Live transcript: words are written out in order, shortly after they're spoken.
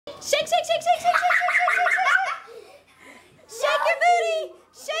Shake, shake, shake, shake, shake, shake, shake, shake, shake, shake. Shake your booty.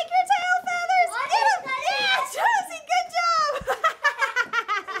 Shake your tail feathers. Get him. Yeah, Josie, good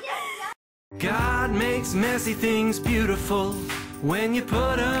job. God makes messy things beautiful when you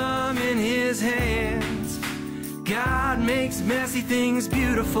put them in His hands. God makes messy things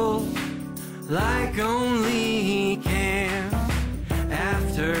beautiful like only He can.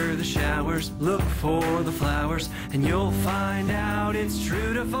 After the showers, look for the flowers, and you'll find out it's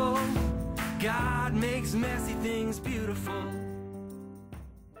trutiful. God makes messy things beautiful.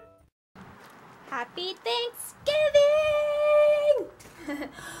 Happy Thanksgiving!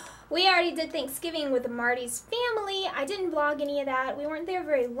 We already did Thanksgiving with Marty's family. I didn't vlog any of that. We weren't there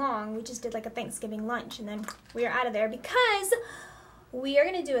very long. We just did like a Thanksgiving lunch, and then we were out of there because we are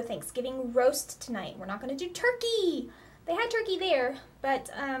going to do a Thanksgiving roast tonight. We're not going to do turkey. They had turkey there,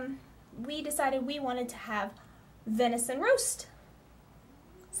 but we decided we wanted to have venison roast.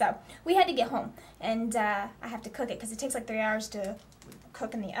 So we had to get home, and I have to cook it because it takes like 3 hours to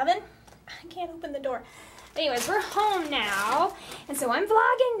cook in the oven. I can't open the door. Anyways, we're home now, and so I'm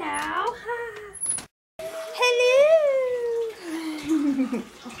vlogging now. Hello!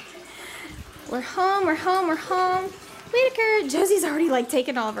 We're home, we're home, we're home. Whitaker, Josie's already like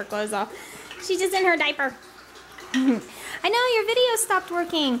taking all of her clothes off. She's just in her diaper. I know, your video stopped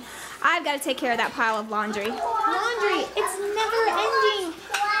working. I've got to take care of that pile of laundry. Laundry, it's never ending.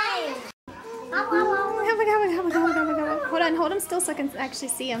 Hold on, hold him still so I can actually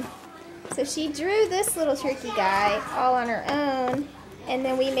see him. So she drew this little turkey guy all on her own, and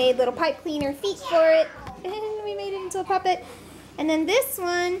then we made little pipe cleaner feet for it, and we made it into a puppet. And then this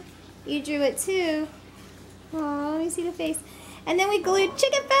one, you drew it too. Oh, let me see the face. And then we glued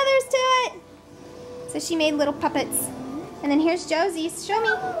chicken feathers to it. So she made little puppets. And then here's Josie's. Show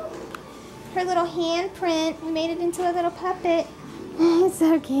me. Her little hand print. We made it into a little puppet. It's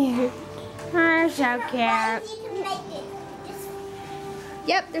so cute. Oh, so cute.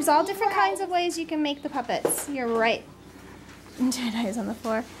 Yep, there's all different kinds of ways you can make the puppets. You're right. Jedediah's on the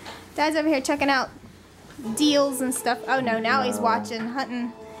floor. Dad's over here checking out deals and stuff. Oh no, now he's watching,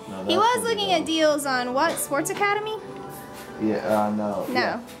 hunting. No, he was looking at deals on what? Sports Academy? Yeah, no. No.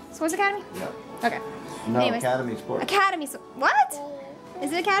 Yeah. Sports Academy? Yeah. Okay. No, anyways. Academy Sports. What?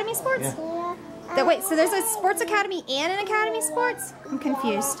 Is it Academy Sports? Yeah. Wait, so there's a Sports Academy and an Academy Sports? I'm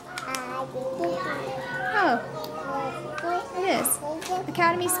confused. Oh. It is.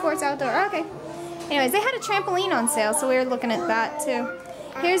 Academy Sports Outdoor. Okay. Anyways, they had a trampoline on sale, so we were looking at that too.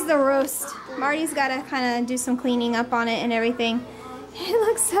 Here's the roast. Marty's got to kind of do some cleaning up on it and everything. It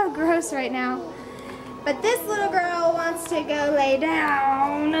looks so gross right now. But this little girl wants to go lay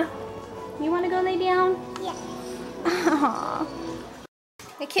down. You want to go lay down? Yeah. Aww.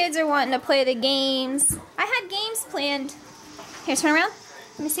 The kids are wanting to play the games. I had games planned. Here, turn around.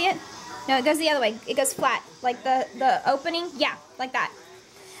 Let me see it. No, it goes the other way. It goes flat. Like the opening. Yeah, like that.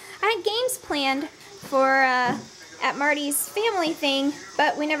 I had games planned for at Marty's family thing,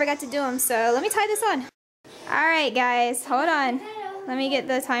 but we never got to do them, so let me tie this on. Alright guys, hold on. Let me get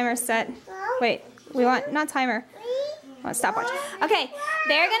the timer set. Wait, we want, not timer. I want stopwatch. Okay,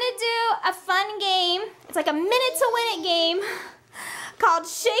 they're gonna do a fun game. It's like a minute to win it game called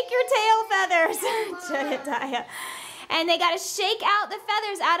Shake Your Tail Feathers. Jedediah. And they gotta shake out the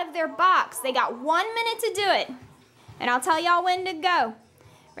feathers out of their box. They got 1 minute to do it. And I'll tell y'all when to go.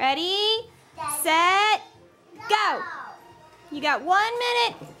 Ready, set, go. You got 1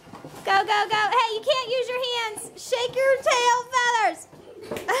 minute. Go, go, go. Hey, you can't use your hands. Shake your tail feathers.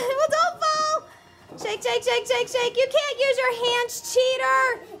 Well, don't fall. Shake, shake, shake, shake, shake. You can't use your hands,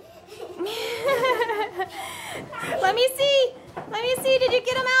 cheater. Let me see. Let me see. Did you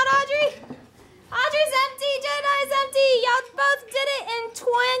get them out, Audrey? Audrey's empty. Jedediah's empty. Y'all both did it in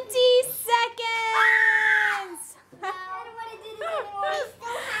 20 seconds. I don't want to do this anymore. I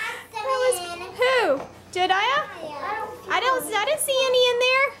still have some in. Who? Jedediah? I didn't see any in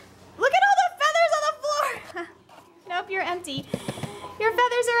there. Look at all the feathers on the floor. Nope, you're empty. Your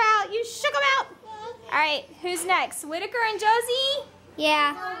feathers are out. You shook them out. All right, who's next? Whitaker and Josie?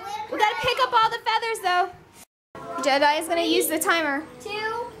 Yeah. We gotta pick up all the feathers though. Jedediah's gonna use the timer. 2,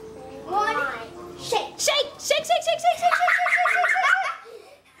 1, shake. Shake, shake, shake, shake, shake, shake, shake, shake, shake, shake, shake.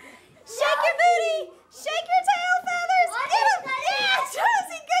 Shake your booty. Shake your tail feathers. Get them. Yeah,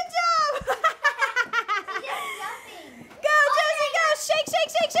 Josie, good job. Go, Josie, go. Shake, shake,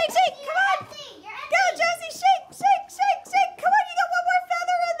 shake, shake, shake. Come on. Go, Josie, shake, shake, shake, shake. Come on, you got one more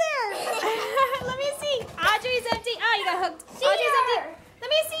feather in there. Let me see. Audrey's empty. Oh, you got hooked. Audrey's empty. Let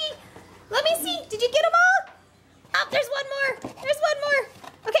me see. Let me see. Did you get them all? Oh, there's one more. There's one more.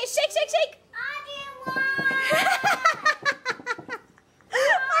 Okay, shake, shake, shake. Audrey won.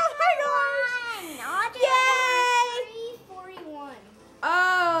 Oh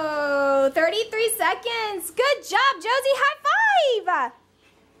seconds. Good job, Josie. High five.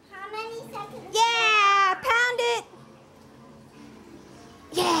 How many seconds? Yeah, pound it.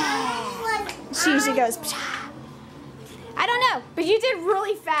 Yeah. She usually goes, psha. I don't know, but you did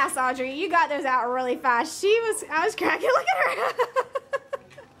really fast, Audrey. You got those out really fast. I was cracking. Look at her.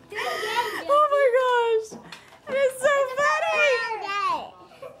 Oh my gosh. That is so funny.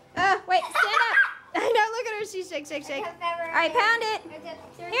 Wait, stand up. I know, look at her. She shake, shake, shake. All right, pound it.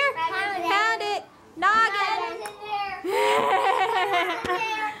 Here, pound it. Noggin.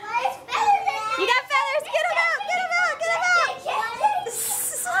 You got feathers. Get them out. Get them out. Get them out.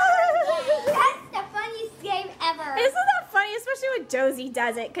 That's the funniest game ever. Isn't that funny? Especially when Josie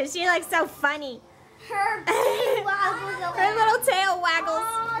does it, because she's like so funny. Her tail waggles. Her little tail waggles.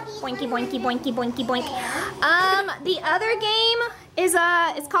 Boinky, boinky, boinky, boinky, boink. The other game is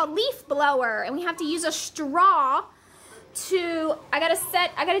it's called Leaf Blower, and we have to use a straw to, I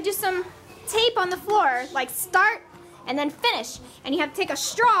gotta do some tape on the floor, like start and then finish. And you have to take a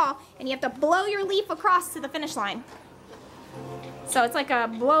straw and you have to blow your leaf across to the finish line. So it's like a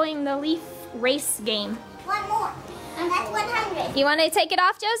blowing the leaf race game. One more. And that's 100. You want to take it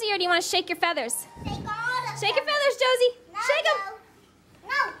off, Josie, or do you want to shake your feathers? Take all the Shake your feathers, Josie. No, Shake them.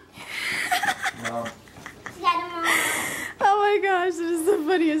 No. No. Get them all. Oh my gosh, this is the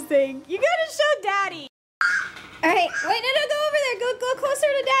funniest thing. You gotta show Daddy. All right, wait, no, go over there. Go closer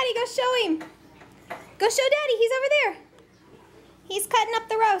to Daddy. Go show him. Go show Daddy. He's over there. He's cutting up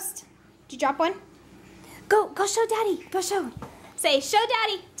the roast. Did you drop one? Go show Daddy. Go show him. Say, show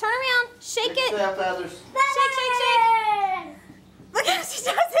Daddy. Turn around. Shake it. Feathers. Shake, shake, shake. Look how she does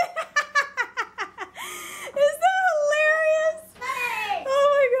it. Is that hilarious? Oh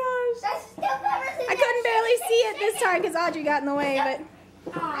my gosh. I couldn't barely see it this time because Audrey got in the way, but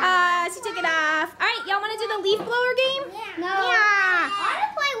she took it off. All right, y'all want to do the leaf blower game? No. Yeah. I want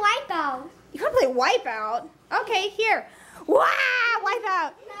to play Wipeout. You want to play Wipeout? Okay, here. Wow,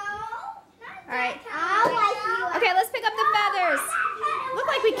 Wipeout. No. All right. I'll wipe you out. Okay, let's pick up the feathers. Look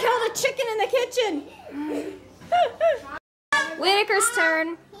like we killed a chicken in the kitchen. Whitaker's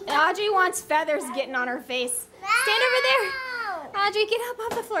turn. And Audrey wants feathers getting on her face. Stand over there. Audrey, get up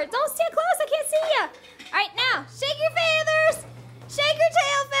off the floor. Don't stand close. I can't see you. All right, now, shake your feathers. Shake your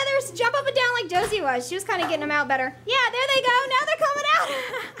tail feathers. Jump up and down like Josie was. She was kind of getting them out better. Yeah, there they go. Now they're coming out.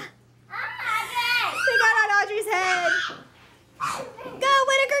 They got on Audrey's head. Go,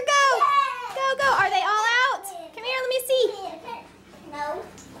 Whitaker, go. Go. Are they all out? Come here, let me see. No.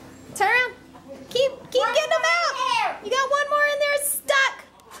 Turn around. Keep getting them out. You got one more in there stuck.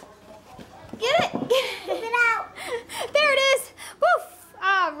 Get it. Keep it out. There it is. Woof.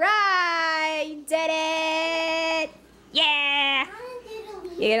 All right. You did it. Yeah.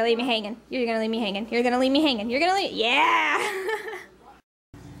 You're going to leave me hanging. You're going to leave me hanging. You're going to leave me hanging. You're going to leave. Yeah.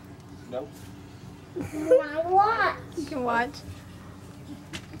 Nope. I watch. You can watch.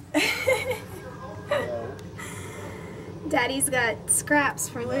 Daddy's got scraps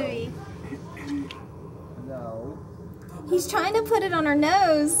for Louie. No. He's trying to put it on her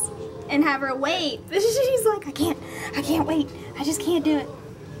nose and have her wait. But she's like, I can't wait. I just can't do it.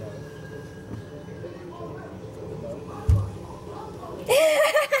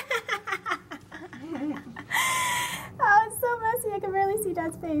 Oh, it's so messy. I can barely see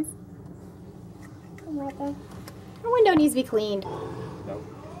Dad's face. Come right there. Her window needs to be cleaned. Nope.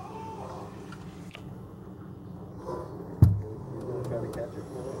 You're gonna try to catch it.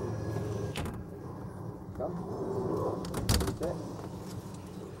 Come. Sit.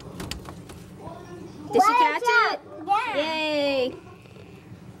 Did she catch it? Yeah. Yay.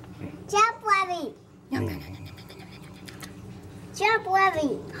 Jump, Levy. Yum, yum, yum, yum, yum, yum, yum, yum, yum. Jump,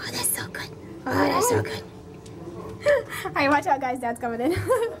 Levy. Oh, that's so good. Oh, that's so good. All right, watch out, guys. Dad's coming in. All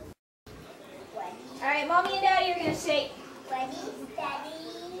right, Mommy and Daddy are going to shake. Ready, steady.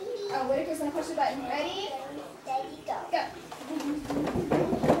 Oh, Whitaker's going to push the button. Ready? Steady, go. Go.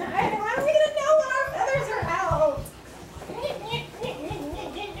 All right, how are we going to know when our feathers are out?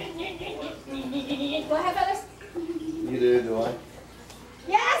 Do I have feathers? You do I?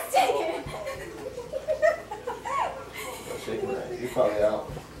 Yes, dang it. Shaking that. You're probably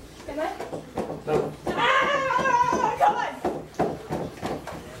out. Am I? Nope. Ah, come on.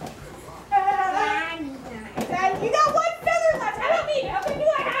 You got one feather left. How about me? How many do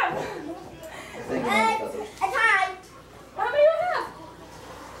I have? A tie. How many do I have?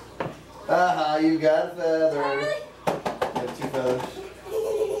 Aha, you got a feather. Oh, really? You have 2 feathers.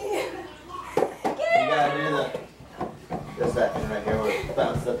 Get You gotta do this action right here where it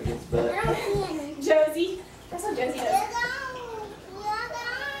bounces up against the bed. Josie. That's what Josie does.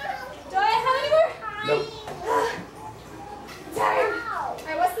 Do I have any more? Nope. Tired. All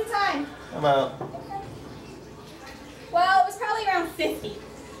right, what's the time? I'm out.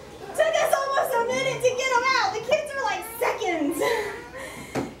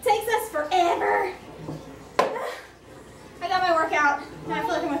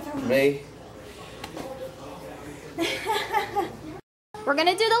 day. We're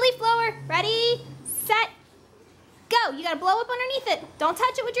gonna do the leaf blower. Ready, set, go. You gotta blow up underneath it. Don't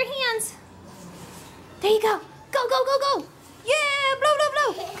touch it with your hands. There you go. Go, go, go, go. Yeah, blow, blow,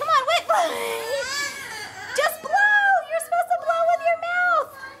 blow. Come on, wait. Just blow. You're supposed to blow with your mouth.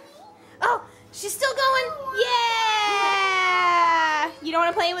 Oh, she's still going. Yeah. You don't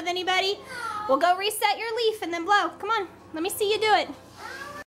want to play with anybody? Well, go reset your leaf and then blow. Come on. Let me see you do it.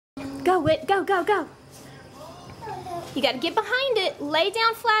 Go, Whit. Go, go, go. You got to get behind it. Lay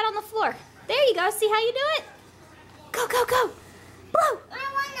down flat on the floor. There you go. See how you do it? Go, go, go. Blow.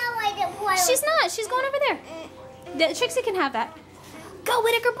 She's not. She's going over there. Trixie can have that. Go,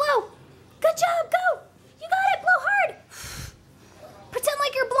 Whitaker, blow. Good job. Go. You got it. Blow hard. Pretend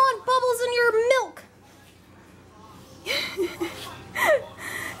like you're blowing bubbles in your milk.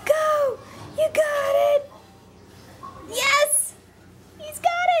 Go. You got it. Yes. He's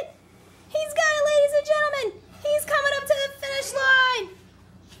got it. He's got it, ladies and gentlemen. He's coming up to the finish line.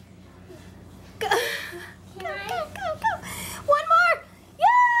 Go. Go, go, go, go. One more.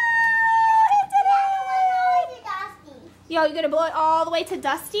 Yo, you're gonna blow it all the way to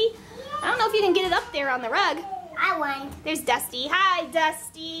Dusty? I don't know if you can get it up there on the rug. I won. There's Dusty. Hi,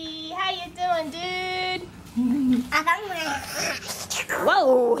 Dusty. How you doing, dude?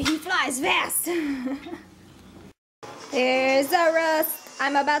 Whoa, he flies fast. There's the rust.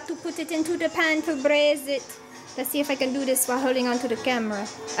 I'm about to put it into the pan to braise it. Let's see if I can do this while holding onto the camera.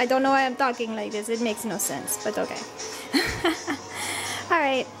 I don't know why I'm talking like this. It makes no sense, but okay. All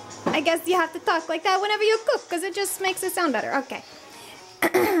right. I guess you have to talk like that whenever you cook because it just makes it sound better. Okay.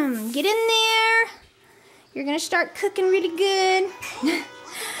 Get in there. You're going to start cooking really good.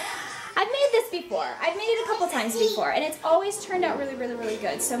 I've made this before. I've made it a couple times before and it's always turned out really, really, really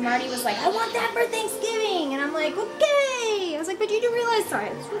good. So Marty was like, I want that for Thanksgiving. And I'm like, okay. I was like, but you do realize, sorry,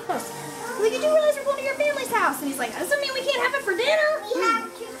 it's really close. I was like, you do realize we're going to your family's house. And he's like, doesn't mean we can't have it for dinner.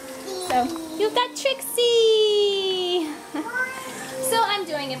 So you've got Trixie. So I'm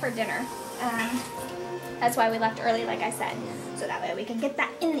doing it for dinner. That's why we left early, like I said. So that way we can get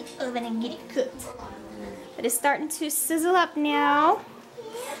that in the oven and get it cooked. But it's starting to sizzle up now.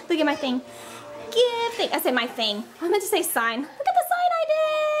 Look at my thing. I said my thing. I meant to say sign. Look at the sign I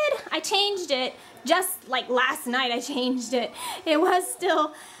did. I changed it. Just like last night I changed it. It was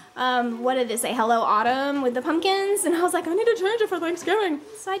still, what did it say? Hello Autumn with the pumpkins. And I was like, I need to change it for Thanksgiving.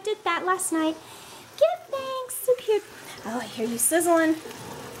 So I did that last night. Give thanks. So cute. Oh, I hear you sizzling.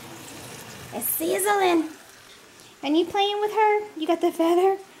 It's sizzling. And you playing with her? You got the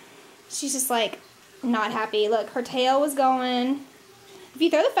feather? She's just like not happy. Look, her tail was going. If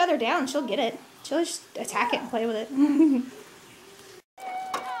you throw the feather down, she'll get it. She'll just attack it and play with it.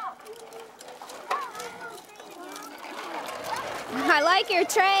 I like your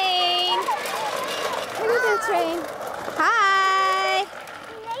train. Look at the train. Hi.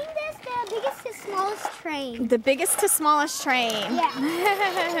 The biggest to smallest train. The biggest to smallest train. Yeah.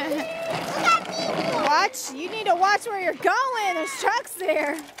 Watch. You need to watch where you're going. There's trucks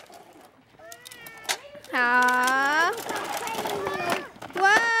there.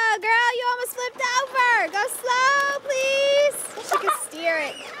 Whoa, girl, you almost flipped over. Go slow, please. She can steer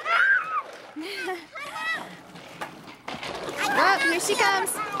it. Oh, here she comes.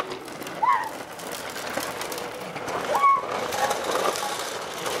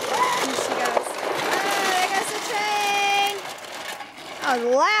 Oh,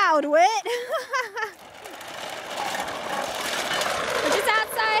 loud, Whit. We're just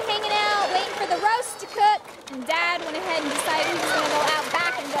outside hanging out, waiting for the roast to cook. And Dad went ahead and decided he was going to go out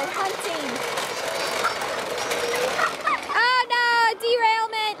back and go hunting. Oh, no,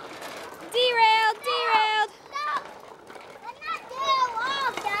 derailment. Derailed.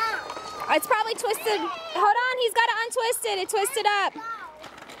 Oh, it's probably twisted. Hold on, he's got to untwist it. It twisted up.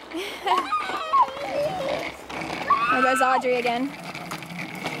 There goes Audrey again.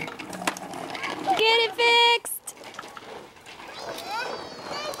 Get it fixed!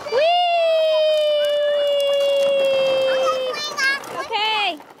 Whee! Okay.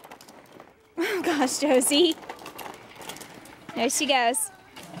 Oh gosh, Josie. There she goes.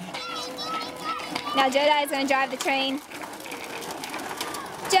 Now Jedediah's gonna drive the train.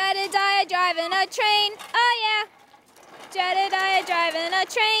 Jedediah driving a train. Oh yeah. Jedediah driving a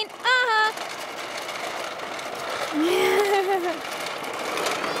train. Uh-huh.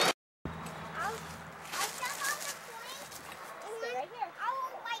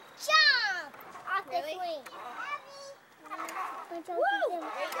 Really? Woo!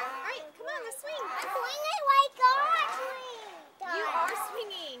 Alright, come on, let's swing. I'm swinging like Audrey. You are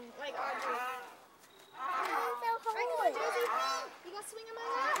swinging like Audrey. I'm so cold. Alright, come on, Josie. You gonna swing on my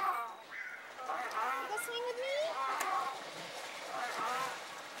lap?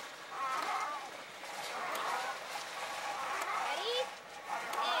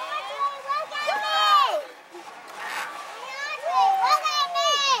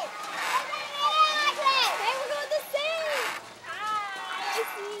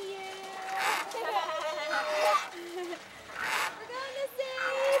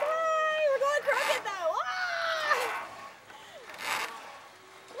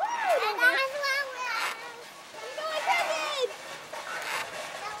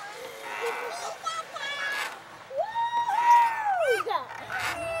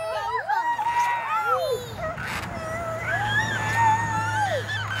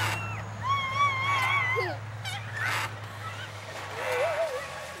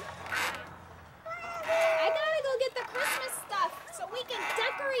 we can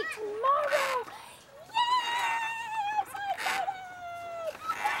decorate tomorrow. Yay! I'm so excited!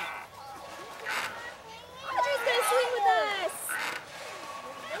 Audrey's gonna swing with us.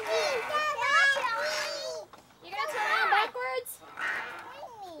 You're gonna turn around backwards?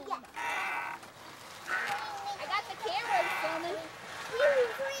 I got the camera filming.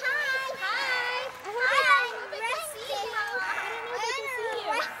 Hi. I hope they can see you. I don't know if they can see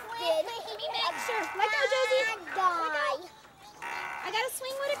you. Let me make sure. Let go, Josie. Let go. I gotta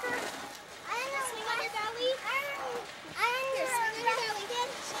swing Whitaker. Swing on your belly. Here, swing on your belly.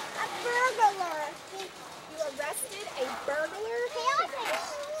 A burglar. You arrested a burglar?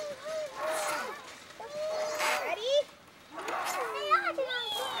 Ready?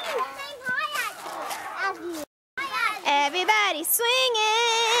 Everybody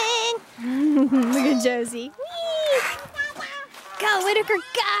swinging! Look at Josie. Whee! Go, Whitaker,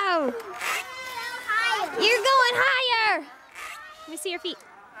 go! You're going higher! Let me see your feet.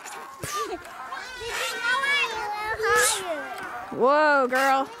 Whoa,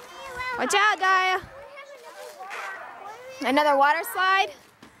 girl. Watch out, Daya. Another water slide.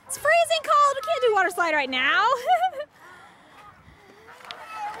 It's freezing cold. We can't do water slide right now.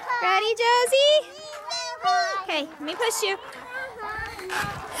 Ready, Josie? Okay, let me push you.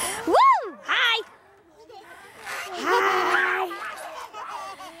 Woo! Hi! Hi!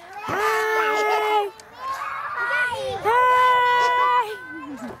 Hi! Hi!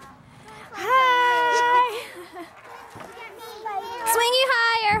 Hi! Swing you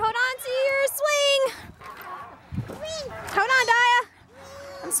higher. Hold on to your swing. Hold on, Daya.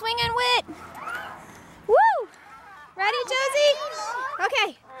 I'm swinging Whit. Woo! Ready, Josie?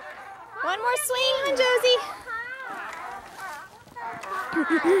 Okay. One more swing on Josie.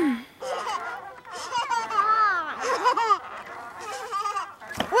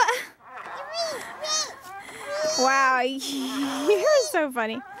 What? Wow, you're so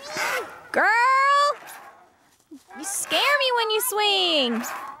funny. Girl! You scare me when you swing.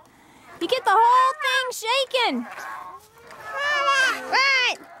 You get the whole thing shaking.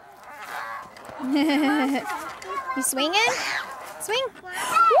 What? You swinging? Swing.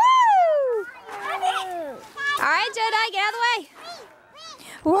 Woo! All right, Jedi, get out of the way.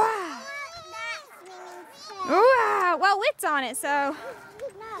 Wow. Wow. Well, Wit's on it, so.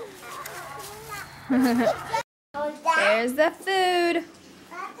 There's the food.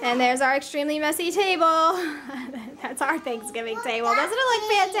 And there's our extremely messy table. That's our Thanksgiving table. Doesn't it look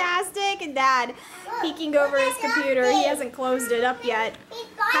fantastic? And Dad peeking over his computer. He hasn't closed it up yet.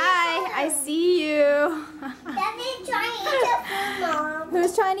 Hi, I see you. Daddy's trying to eat your food, Mom.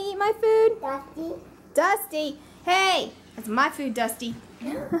 Who's trying to eat my food? Dusty. Dusty. Hey, that's my food, Dusty. So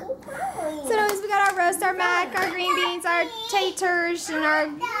anyways, we got our roast, our mac, our green beans, our taters, and our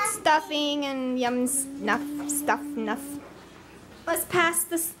stuffing, and yum stuff. Let's pass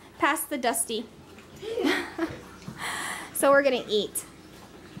the Dusty. So we're gonna eat.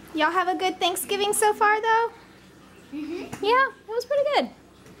 Y'all have a good Thanksgiving so far, though? Mm-hmm. Yeah, it was pretty good.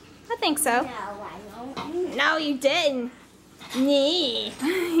 I think so. No, I don't. No, you didn't. Nee.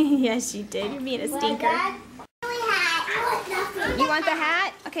 Yes, you did. You're being a stinker. You want the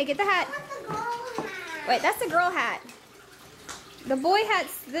hat? Okay, get the hat. Wait, that's the girl hat. The boy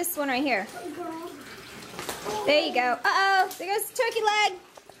hat's this one right here. There you go. Uh-oh, there goes the turkey leg.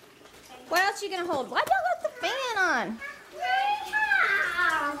 What else are you gonna hold? Why don't you let the fan on?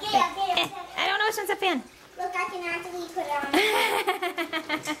 I don't know which one's a fan. Look, I can actually put it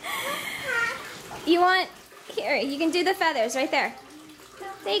on. You want, here, you can do the feathers right there.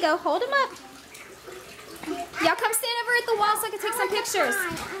 There you go, hold them up. Y'all come stand over at the wall so I can take some pictures. I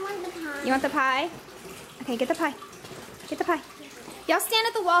want the pie. You want the pie? Okay, get the pie. Get the pie. Y'all stand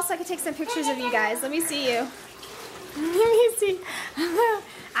at the wall so I can take some pictures of you guys. Let me see you. Let me see.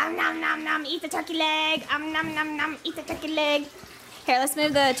 Nom nom nom, eat the turkey leg. Nom nom nom, eat the turkey leg. Here, let's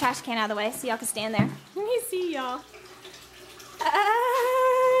move the trash can out of the way so y'all can stand there. Let me see y'all.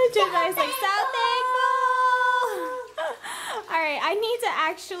 Jedi's like, so thankful. Alright, I need to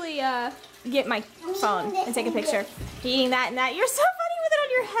actually get my phone and take a picture. Eating that and that. You're so funny with it on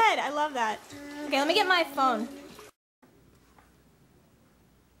your head. I love that. Okay, let me get my phone.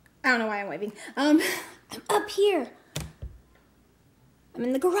 I don't know why I'm waving. I'm up here. I'm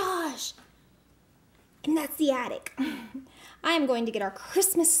in the garage. And that's the attic. I am going to get our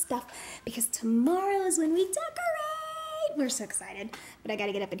Christmas stuff because tomorrow is when we decorate. We're so excited. But I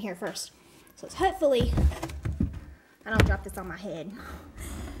gotta get up in here first. So hopefully I don't drop this on my head.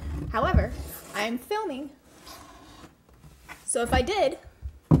 However, I am filming. So if I did,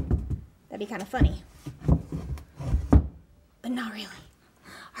 that'd be kind of funny. But not really.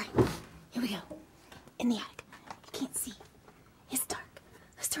 Alright, here we go. In the attic. You can't see. It's dark.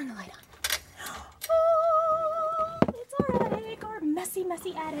 turn the light on. Oh, it's our attic, our messy,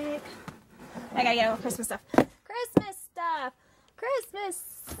 messy attic. I gotta get all Christmas stuff. Christmas stuff.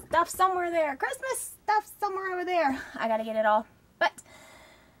 Christmas stuff somewhere there. Christmas stuff somewhere over there. I gotta get it all. But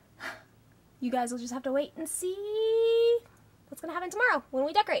you guys will just have to wait and see what's gonna happen tomorrow when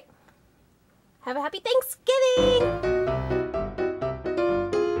we decorate. Have a happy Thanksgiving!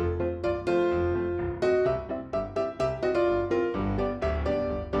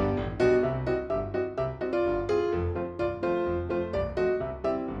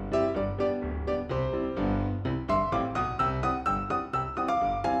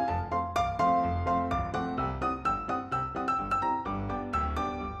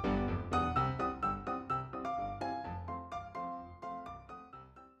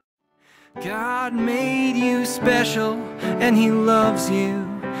 God made you special, and He loves you.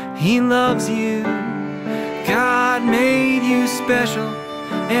 He loves you. God made you special,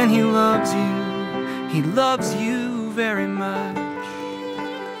 and He loves you. He loves you very much.